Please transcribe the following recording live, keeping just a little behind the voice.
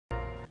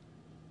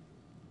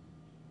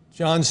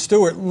Jon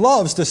Stewart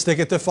loves to stick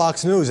it to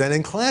Fox News, and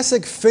in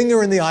classic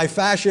finger-in-the-eye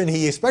fashion,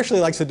 he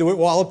especially likes to do it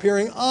while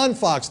appearing on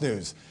Fox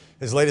News.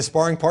 His latest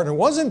sparring partner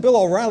wasn't Bill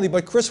O'Reilly,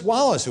 but Chris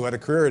Wallace, who had a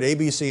career at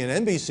ABC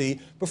and NBC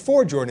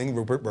before joining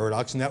Rupert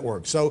Murdoch's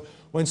network. So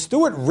when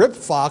Stewart ripped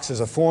Fox as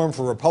a forum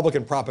for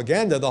Republican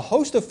propaganda, the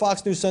host of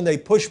Fox News Sunday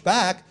pushed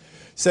back,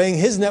 saying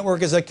his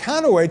network is a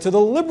counterweight to the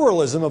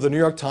liberalism of the New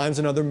York Times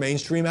and other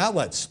mainstream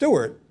outlets.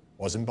 Stewart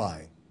wasn't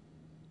buying.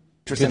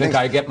 Do you think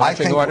I get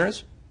marching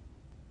orders?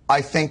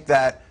 I think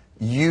that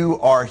you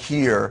are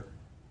here,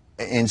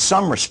 in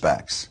some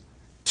respects,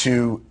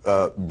 to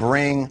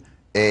bring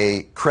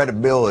a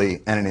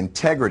credibility and an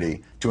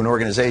integrity to an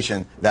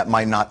organization that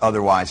might not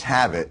otherwise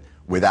have it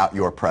without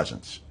your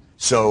presence.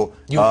 So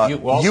you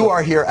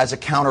are here as a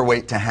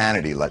counterweight to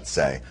Hannity, let's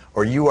say,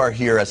 or you are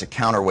here as a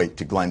counterweight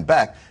to Glenn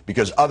Beck,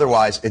 because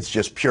otherwise it's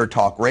just pure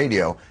talk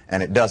radio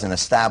and it doesn't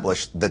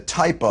establish the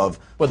type of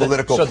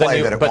political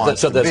play that it wants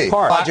to be.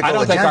 I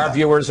don't think our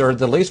viewers are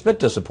the least bit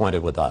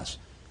disappointed with us.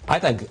 I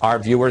think our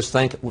viewers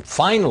think,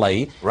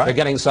 finally, they're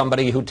getting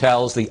somebody who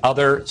tells the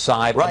other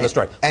side of the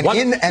story. And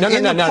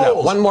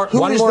One more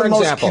example.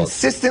 Most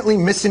consistently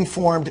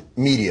misinformed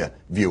media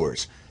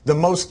viewers? The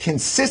most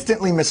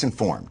consistently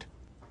misinformed?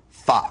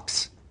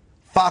 Fox.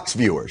 Fox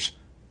viewers.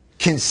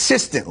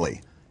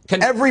 Consistently.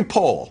 Every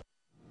poll.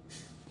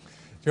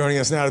 Joining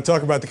us now to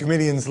talk about the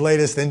comedian's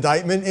latest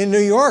indictment in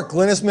New York,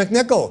 Glynis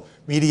McNichol,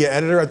 media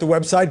editor at the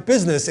website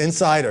Business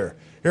Insider.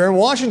 Here in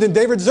Washington,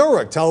 David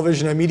Zurich,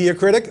 television and media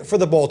critic for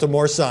the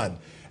Baltimore Sun.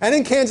 And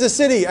in Kansas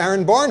City,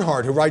 Aaron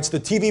Barnhart, who writes the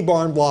TV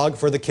Barn blog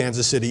for the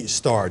Kansas City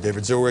Star.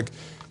 David Zurich,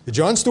 did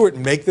Jon Stewart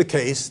make the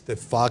case that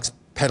Fox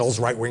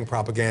peddles right-wing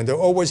propaganda,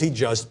 or was he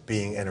just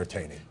being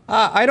entertaining?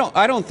 I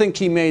don't think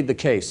he made the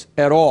case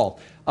at all.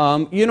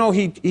 You know,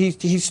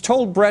 he's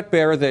told Bret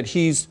Baier that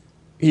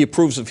he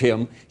approves of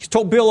him. He's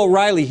told Bill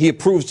O'Reilly he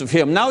approves of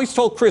him. Now he's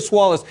told Chris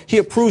Wallace he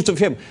approves of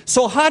him.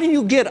 So how do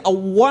you get a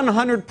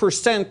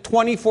 100%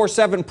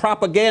 24/7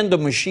 propaganda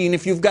machine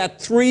if you've got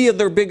three of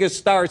their biggest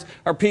stars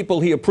are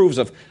people he approves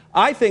of?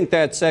 I think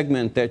that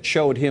segment that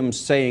showed him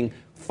saying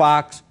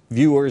Fox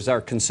viewers are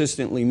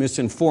consistently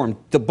misinformed,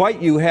 the bite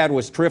you had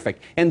was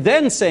terrific. And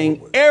then saying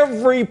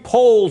every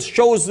poll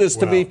shows this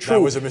to be true.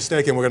 That was a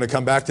mistake, and we're going to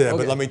come back to that.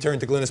 Okay. But let me turn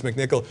to Glynis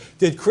McNichol.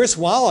 Did Chris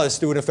Wallace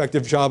do an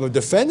effective job of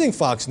defending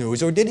Fox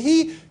News, or did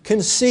he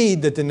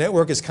concede that the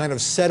network is kind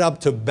of set up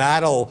to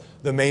battle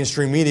the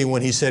mainstream media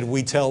when he said,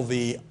 we tell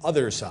the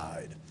other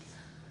side?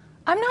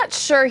 I'm not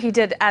sure he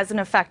did as an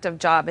effective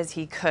job as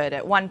he could.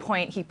 At one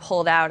point, he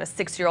pulled out a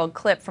 6-year-old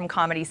clip from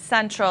Comedy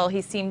Central.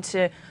 He seemed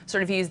to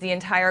sort of use the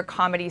entire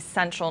Comedy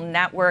Central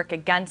network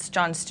against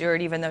Jon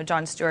Stewart, even though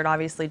Jon Stewart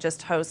obviously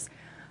just hosts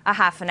a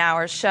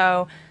half-an-hour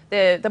show.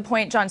 The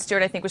point Jon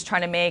Stewart, I think, was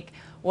trying to make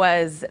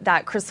was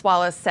that Chris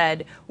Wallace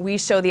said, we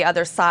show the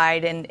other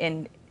side,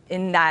 and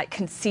in that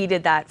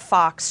conceded that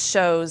Fox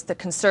shows the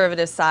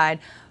conservative side.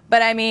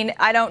 But I mean,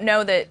 I don't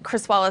know that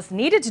Chris Wallace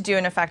needed to do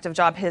an effective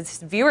job. His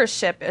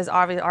viewership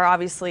are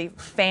obviously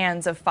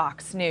fans of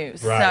Fox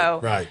News.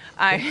 I'm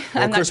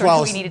not sure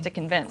who he needed to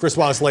convince. Chris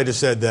Wallace later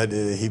said that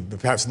he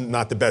perhaps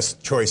not the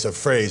best choice of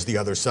phrase, the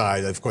other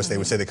side. Of course, they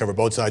would say they cover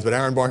both sides. But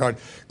Aaron Barnhart,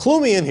 clue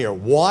me in here.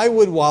 Why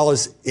would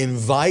Wallace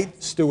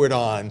invite Stewart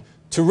on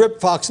to rip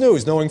Fox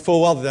News, knowing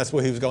full well that that's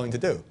what he was going to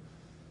do?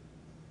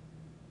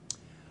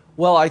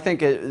 Well, I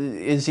think,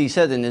 as he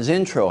said in his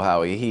intro,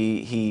 Howie,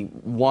 he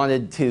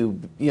wanted to,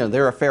 you know,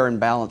 they're a fair and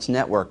balanced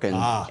network,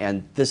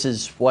 and this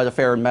is what a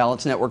fair and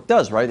balanced network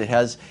does, right?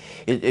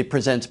 It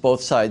presents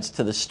both sides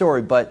to the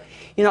story. But,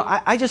 you know,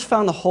 I just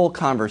found the whole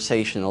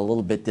conversation a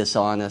little bit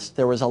dishonest.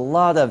 There was a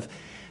lot of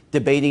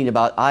debating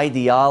about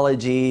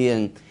ideology,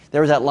 and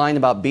there was that line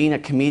about being a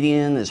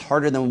comedian is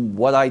harder than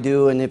what I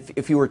do, and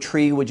if you were a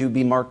tree, would you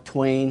be Mark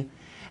Twain?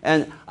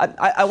 And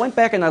I went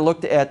back and I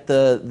looked at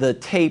the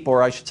tape,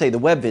 or I should say the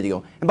web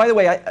video. And by the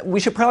way, we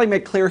should probably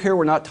make clear here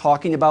we're not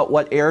talking about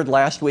what aired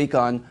last week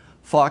on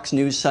Fox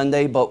News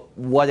Sunday, but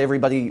what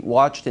everybody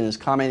watched and is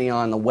commenting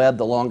on the web,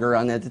 the longer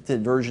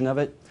unedited version of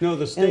it. No,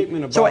 the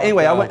statement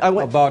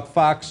about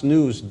Fox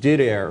News did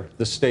air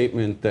the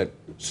statement that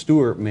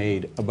Stewart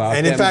made about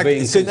and in fact,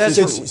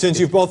 since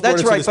you've both brought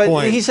it to this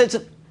point, he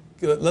said.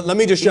 Let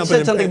me just jump in. He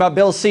said something about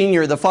Bill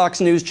Senior, the Fox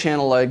News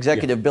Channel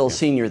executive Bill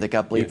Senior, that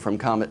got bleeped from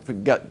got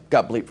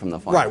bleeped from the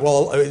Fox. Right.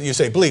 Well, you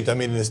say bleeped. I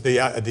mean,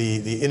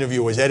 the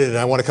interview was edited, and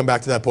I want to come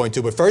back to that point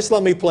too. But first,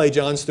 let me play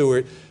Jon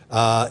Stewart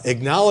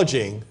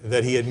acknowledging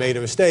that he had made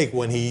a mistake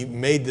when he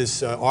made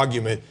this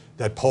argument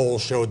that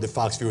polls showed that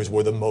Fox viewers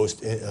were the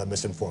most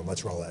misinformed.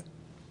 Let's roll that.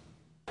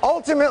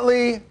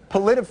 Ultimately,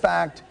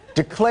 PolitiFact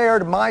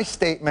declared my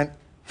statement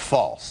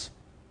false.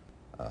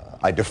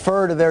 I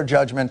defer to their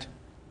judgment,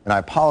 and I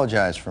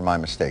apologize for my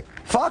mistake.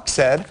 Fox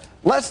said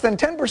less than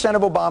 10%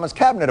 of Obama's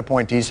cabinet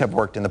appointees have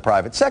worked in the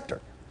private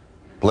sector.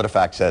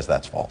 PolitiFact says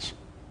that's false.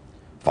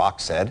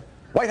 Fox said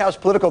White House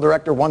political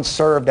director once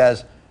served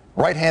as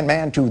right-hand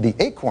man to the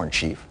Acorn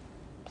chief.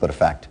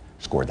 PolitiFact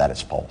scored that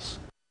as false.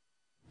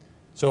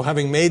 So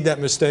having made that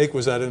mistake,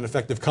 was that an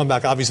effective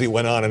comeback? Obviously, it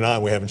went on and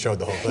on. We haven't showed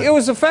the whole thing. It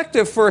was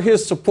effective for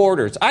his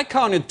supporters. I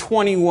counted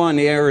 21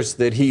 airs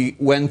that he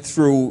went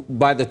through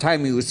by the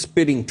time he was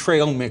spitting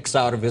trail mix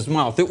out of his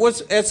mouth. It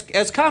was,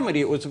 as comedy,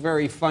 it was a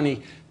very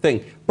funny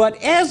thing.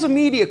 But as a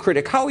media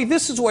critic, Howie,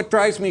 this is what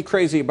drives me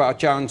crazy about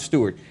Jon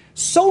Stewart.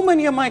 So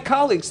many of my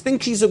colleagues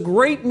think he's a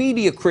great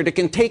media critic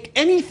and take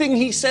anything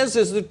he says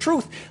as the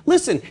truth.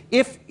 Listen,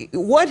 if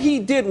what he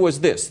did was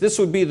this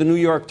would be the New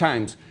York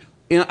Times.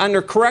 On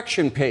their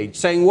correction page,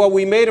 saying, well,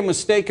 we made a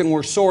mistake and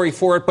we're sorry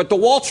for it, but the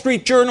Wall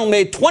Street Journal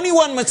made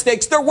 21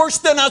 mistakes. They're worse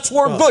than us.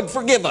 We're good.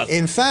 Forgive us.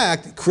 In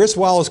fact, Chris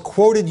Wallace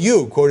quoted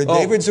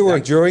David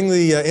Stewart during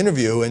the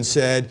interview and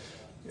said,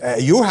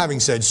 you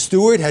having said,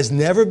 Stewart has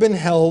never been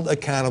held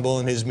accountable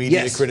in his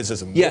media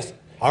criticism. Yes.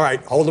 All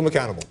right, hold him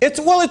accountable.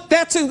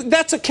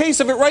 That's a case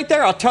of it right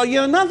there. I'll tell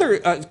you another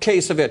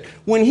case of it.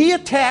 When he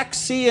attacked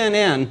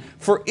CNN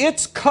for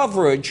its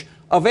coverage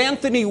of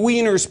Anthony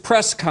Weiner's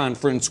press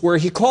conference where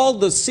he called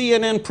the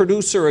CNN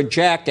producer a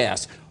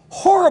jackass.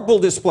 Horrible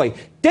display.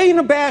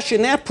 Dana Bash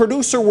and that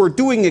producer were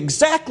doing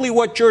exactly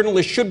what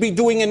journalists should be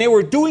doing, and they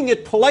were doing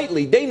it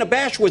politely. Dana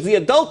Bash was the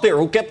adult there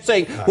who kept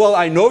saying, well,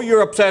 I know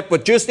you're upset,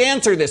 but just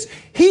answer this.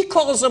 He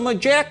calls him a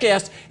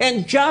jackass,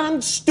 and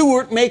Jon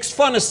Stewart makes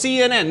fun of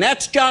CNN.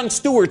 That's Jon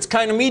Stewart's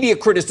kind of media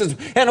criticism.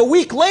 And a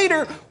week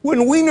later,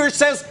 when Weiner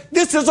says,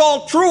 this is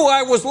all true,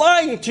 I was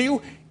lying to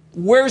you,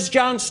 where's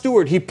Jon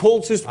Stewart? He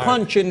pulls his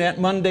punch in that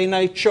Monday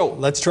night show.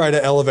 Let's try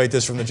to elevate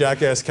this from the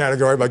jackass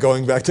category by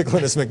going back to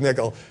Glynis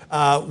McNichol.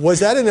 Was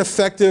that an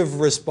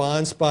effective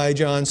response by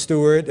Jon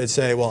Stewart to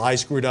say, well, I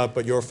screwed up,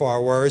 but you're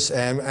far worse?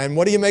 And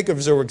what do you make of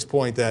Zerwick's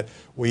point that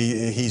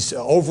he's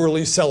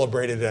overly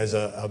celebrated as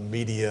a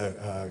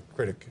media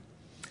critic?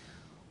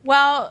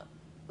 Well,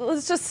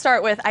 let's just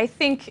start with, I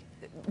think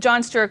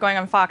Jon Stewart going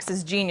on Fox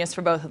is genius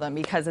for both of them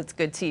because it's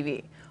good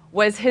TV.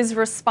 Was his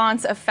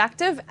response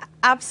effective?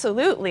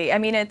 Absolutely. I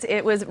mean,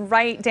 it was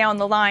right down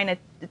the line, a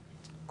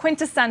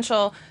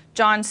quintessential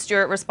Jon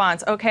Stewart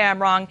response. Okay, I'm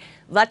wrong.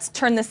 Let's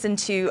turn this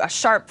into a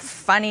sharp,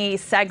 funny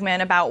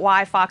segment about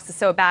why Fox is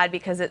so bad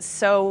because it's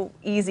so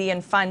easy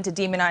and fun to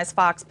demonize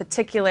Fox,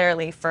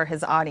 particularly for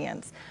his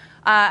audience.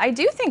 I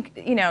do think,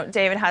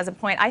 David has a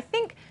point. I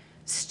think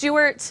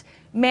Stewart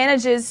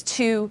manages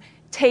to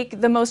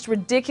take the most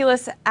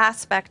ridiculous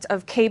aspect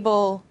of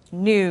cable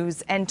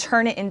news and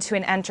turn it into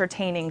an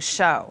entertaining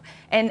show.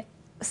 And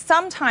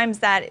sometimes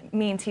that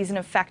means he's an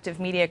effective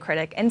media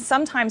critic, and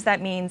sometimes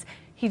that means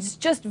he's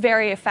just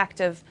very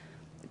effective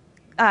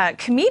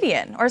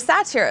comedian or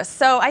satirist.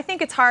 So I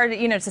think it's hard,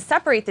 to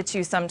separate the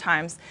two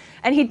sometimes.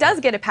 And he does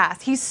get a pass.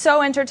 He's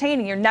so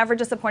entertaining. You're never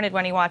disappointed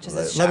when he watches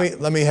this show.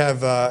 Let me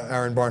have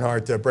Aaron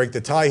Barnhart break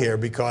the tie here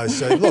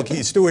because, look,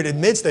 Stewart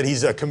admits that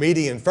he's a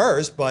comedian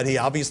first, but he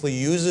obviously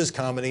uses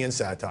comedy and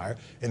satire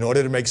in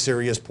order to make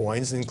serious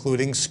points,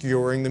 including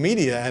skewering the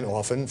media and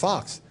often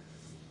Fox.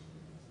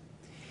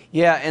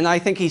 Yeah, and I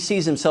think he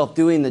sees himself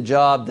doing the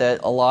job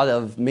that a lot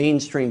of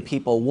mainstream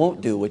people won't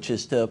do, which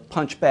is to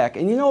punch back.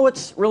 And you know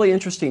what's really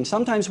interesting?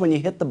 Sometimes when you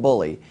hit the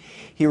bully,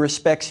 he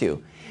respects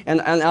you. And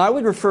I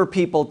would refer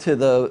people to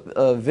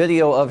the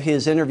video of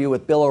his interview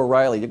with Bill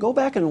O'Reilly to go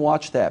back and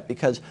watch that,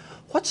 because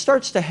what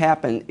starts to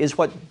happen is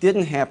what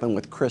didn't happen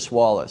with Chris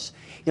Wallace.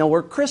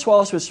 Where Chris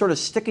Wallace was sort of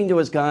sticking to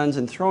his guns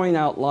and throwing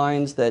out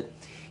lines that,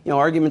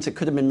 arguments that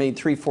could have been made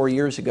 3-4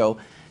 years ago.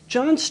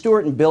 Jon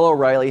Stewart and Bill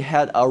O'Reilly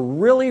had a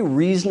really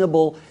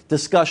reasonable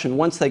discussion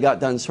once they got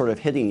done sort of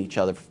hitting each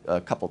other a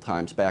couple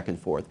times back and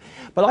forth.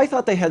 But I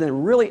thought they had a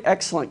really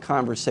excellent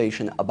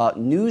conversation about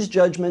news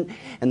judgment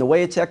and the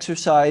way it's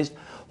exercised,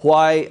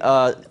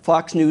 why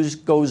Fox News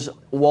goes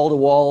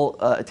wall-to-wall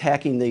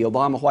attacking the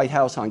Obama White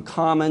House on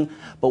Common,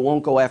 but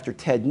won't go after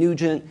Ted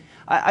Nugent.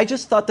 I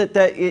just thought that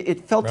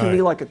it felt to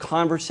me like a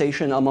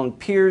conversation among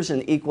peers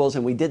and equals,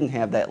 and we didn't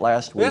have that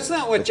last week. That's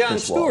not what Jon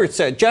Stewart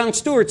said. Jon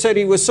Stewart said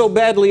he was so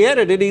badly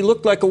edited, he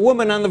looked like a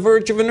woman on the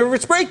verge of a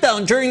nervous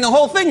breakdown during the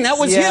whole thing. That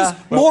was his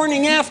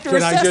morning after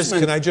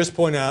assessment. Can I just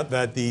point out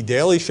that The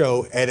Daily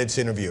Show edits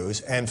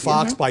interviews, and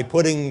Fox, by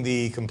putting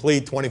the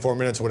complete 24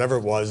 minutes, whatever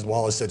it was,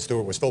 Wallace said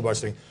Stewart was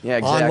filibustering,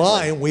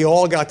 online, we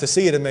all got to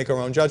see it and make our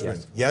own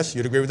judgment. Yes,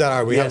 you'd agree with that? All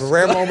right, we have a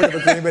rare moment of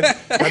agreement.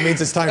 That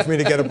means it's time for me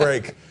to get a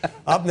break.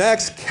 Up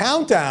next,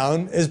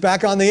 Countdown is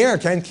back on the air.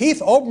 Can Keith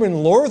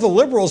Olbermann lure the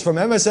liberals from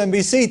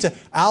MSNBC to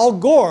Al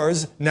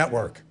Gore's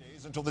network?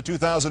 Until the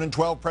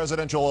 2012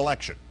 presidential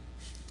election.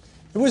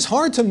 It was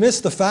hard to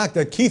miss the fact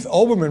that Keith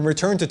Olbermann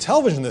returned to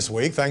television this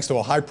week thanks to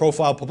a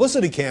high-profile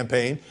publicity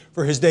campaign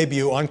for his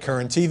debut on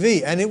Current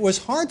TV. And it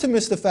was hard to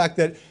miss the fact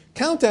that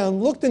Countdown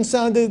looked and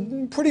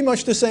sounded pretty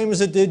much the same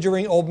as it did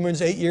during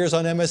Olbermann's 8 years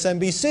on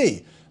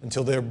MSNBC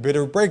until their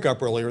bitter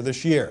breakup earlier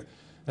this year.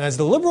 And as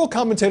the liberal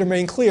commentator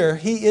made clear,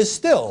 he is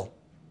still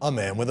a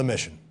man with a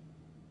mission.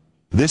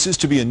 This is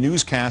to be a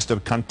newscast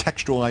of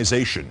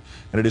contextualization,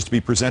 and it is to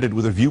be presented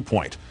with a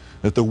viewpoint.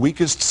 that the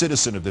weakest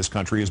citizen of this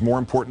country is more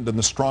important than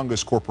the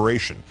strongest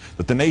corporation,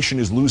 that the nation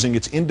is losing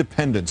its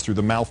independence through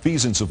the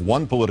malfeasance of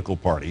one political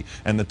party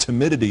and the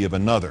timidity of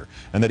another,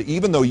 and that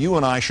even though you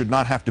and I should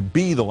not have to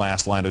be the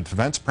last line of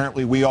defense,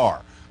 apparently we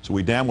are. So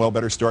we damn well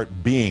better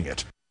start being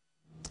it.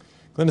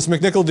 Glynis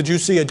McNichol, did you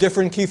see a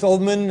different Keith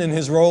Olbermann in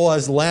his role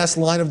as last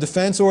line of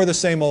defense, or the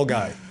same old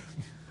guy?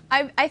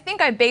 I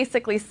think I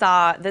basically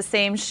saw the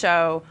same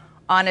show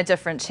on a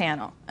different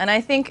channel. And I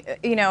think,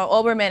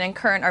 Olbermann and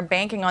Current are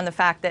banking on the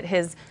fact that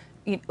his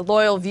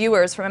loyal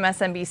viewers from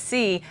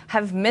MSNBC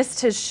have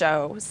missed his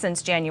show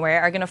since January,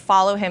 are going to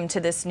follow him to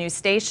this new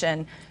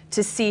station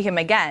to see him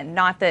again.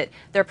 Not that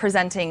they're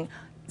presenting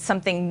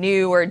something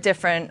new or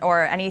different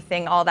or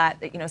anything all that,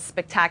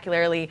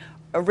 spectacularly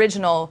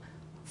original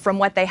from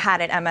what they had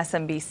at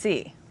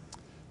MSNBC.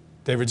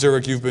 David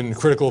Zurich, you've been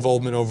critical of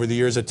Olbermann over the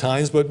years at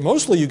times, but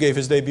mostly you gave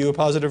his debut a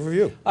positive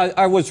review.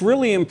 I was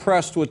really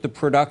impressed with the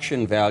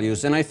production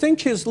values, and I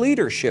think his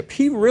leadership.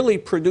 He really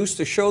produced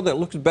a show that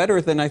looks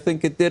better than I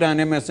think it did on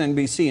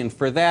MSNBC, and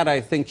for that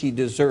I think he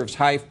deserves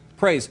high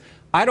praise.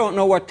 I don't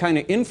know what kind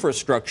of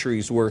infrastructure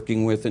he's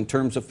working with in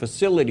terms of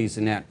facilities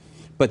and that,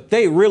 but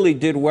they really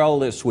did well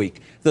this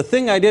week. The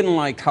thing I didn't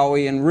like,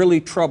 Howie, and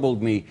really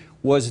troubled me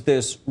was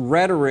this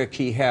rhetoric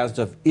he has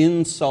of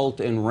insult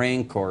and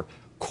rancor,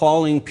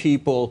 calling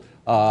people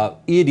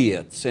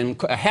idiots, and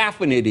half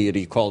an idiot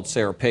he called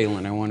Sarah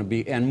Palin,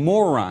 and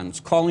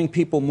morons, calling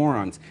people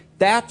morons.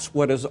 That's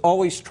what has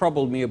always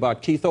troubled me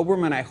about Keith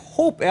Olbermann. I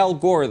hope Al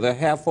Gore, the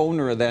half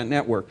owner of that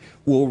network,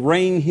 will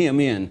rein him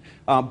in.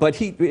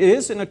 But it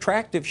is an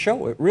attractive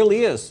show. It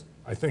really is.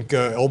 I think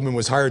Olbermann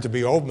was hired to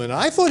be Olbermann.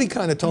 I thought he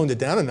kind of toned it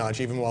down a notch,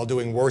 even while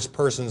doing Worst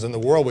Persons in the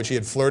World, which he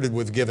had flirted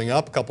with giving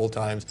up a couple of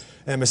times.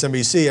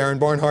 MSNBC, Aaron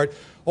Barnhart.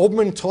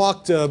 Olbermann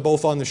talked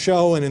both on the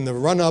show and in the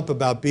run-up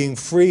about being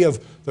free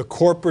of the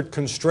corporate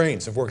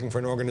constraints of working for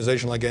an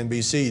organization like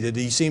NBC. Did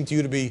he seem to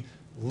you to be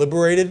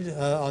liberated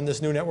on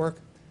this new network?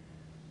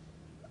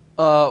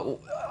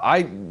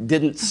 I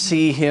didn't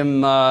see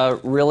him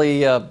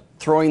really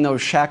throwing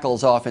those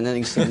shackles off in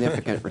any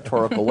significant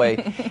rhetorical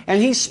way.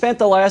 And he spent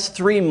the last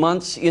 3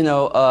 months,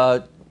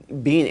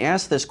 being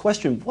asked this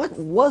question: what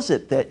was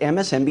it that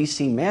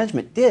MSNBC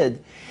management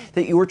did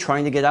that you were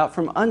trying to get out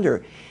from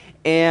under?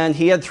 And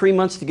he had 3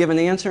 months to give an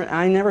answer.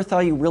 I never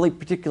thought he really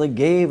particularly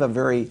gave a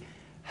very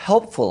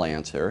helpful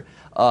answer.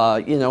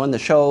 In the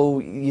show,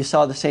 you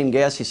saw the same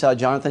guests. You saw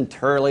Jonathan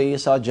Turley, you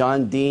saw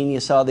John Dean, you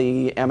saw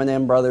the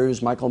Eminem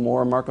brothers, Michael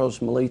Moore, Marcos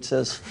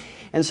Malitsis.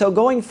 And so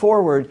going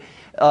forward,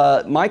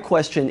 my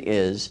question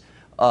is,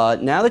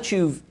 now that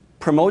you've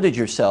promoted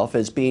yourself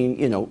as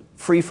being,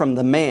 free from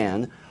the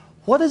man,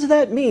 what does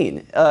that mean?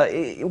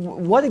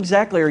 What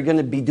exactly are you going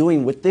to be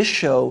doing with this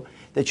show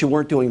that you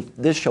weren't doing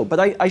this show? But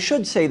I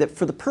should say that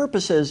for the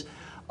purposes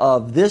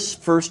of this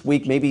first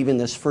week, maybe even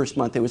this first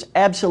month, it was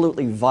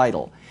absolutely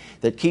vital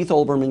that Keith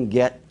Olbermann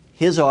get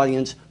his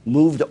audience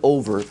moved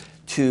over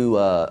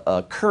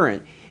to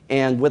Current.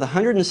 And with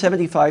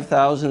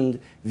 175,000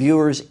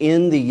 viewers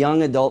in the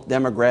young adult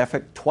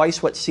demographic,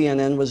 twice what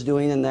CNN was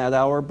doing in that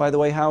hour, by the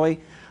way, Howie,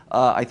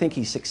 I think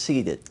he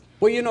succeeded.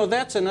 Well,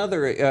 that's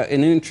another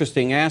an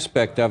interesting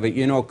aspect of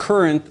it.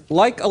 Current,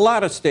 like a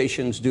lot of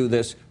stations do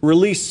this,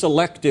 release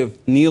selective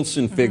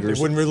Nielsen figures.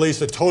 They wouldn't release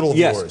the total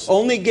viewers. Yes,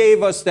 only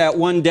gave us that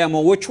one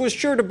demo, which was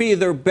sure to be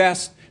their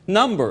best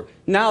number.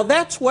 Now,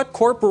 that's what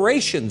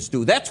corporations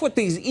do. That's what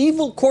these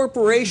evil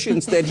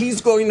corporations that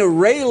he's going to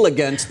rail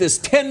against, this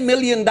 $10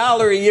 million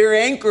a year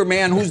anchor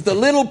man who's the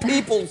little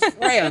people's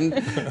friend,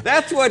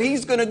 that's what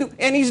he's going to do.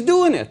 And he's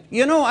doing it.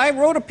 I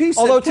wrote a piece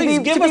that, please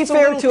give us a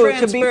little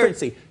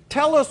transparency.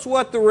 Tell us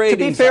what the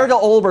ratings are. To be fair to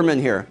Olbermann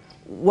here,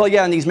 well,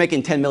 yeah, and he's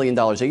making $10 million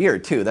a year,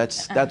 too.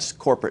 That's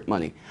corporate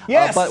money.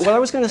 Yes. But what I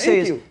was going to say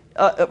is,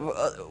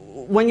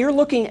 when you're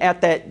looking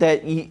at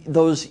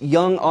those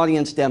young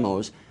audience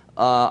demos,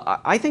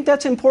 I think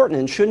that's important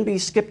and shouldn't be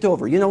skipped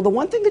over. The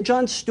one thing that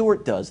Jon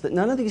Stewart does that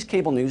none of these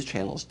cable news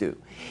channels do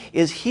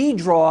is he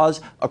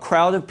draws a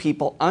crowd of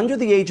people under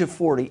the age of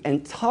 40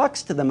 and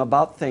talks to them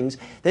about things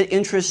that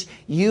interest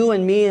you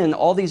and me and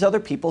all these other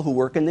people who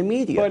work in the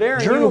media. But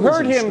Aaron, you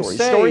heard him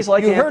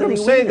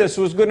say this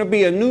was going to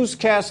be a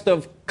newscast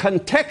of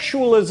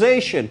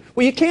contextualization.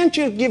 Well, you can't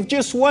just give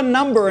just one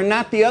number and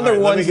not the other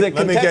ones that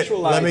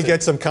contextualize Let me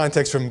get some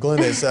context from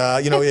Glynis.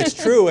 It's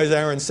true, as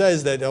Aaron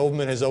says, that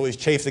Olbermann has always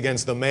chafed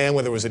against the man,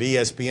 whether it was at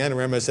ESPN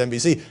or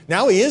MSNBC.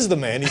 Now he is the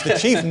man. He's the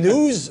chief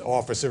news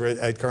officer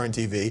at Current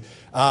TV.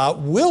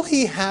 Will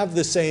he have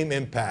the same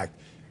impact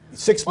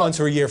 6 months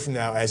or a year from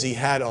now as he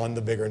had on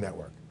the bigger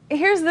network?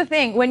 Here's the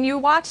thing. When you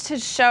watched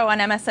his show on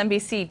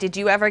MSNBC, did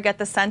you ever get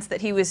the sense that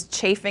he was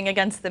chafing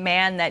against the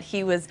man, that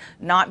he was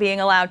not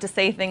being allowed to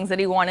say things that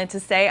he wanted to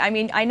say? I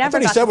mean, I never got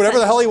the sense. He said whatever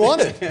the hell he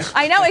wanted.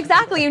 I know,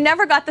 exactly. You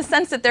never got the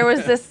sense that there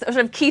was this sort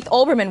of Keith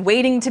Olbermann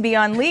waiting to be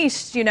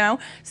unleashed,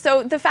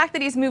 So the fact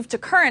that he's moved to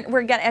Current,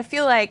 I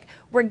feel like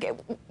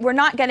we're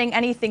not getting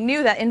anything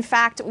new. That in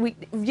fact,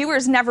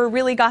 viewers never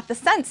really got the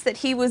sense that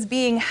he was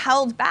being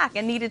held back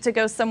and needed to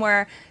go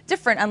somewhere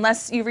different,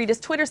 unless you read his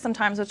Twitter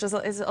sometimes, which is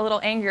a little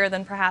angrier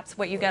than perhaps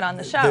what you get on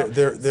the show.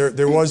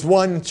 There was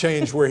one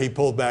change where he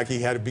pulled back.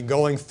 He had been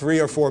going 3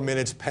 or 4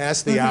 minutes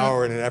past the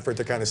hour in an effort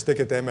to kind of stick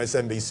it to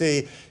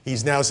MSNBC.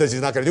 He's now says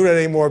he's not going to do that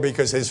anymore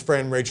because his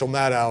friend Rachel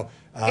Maddow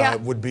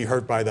would be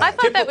hurt by that. I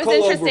thought that was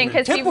interesting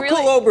because he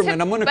really.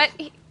 Olbermann. But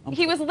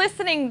he was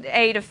listening,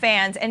 A, to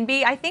fans, and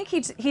B, I think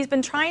he's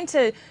been trying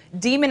to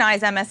demonize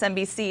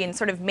MSNBC and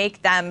sort of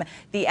make them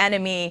the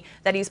enemy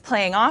that he's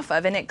playing off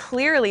of, and it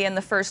clearly in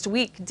the first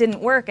week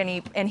didn't work,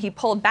 and he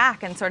pulled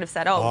back and sort of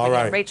said,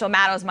 Rachel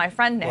Maddow's my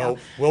friend now. Well,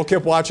 we'll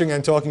keep watching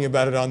and talking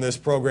about it on this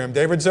program.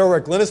 David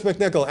Zurich, Linus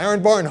McNichol,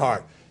 Aaron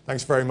Barnhart,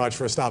 thanks very much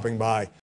for stopping by.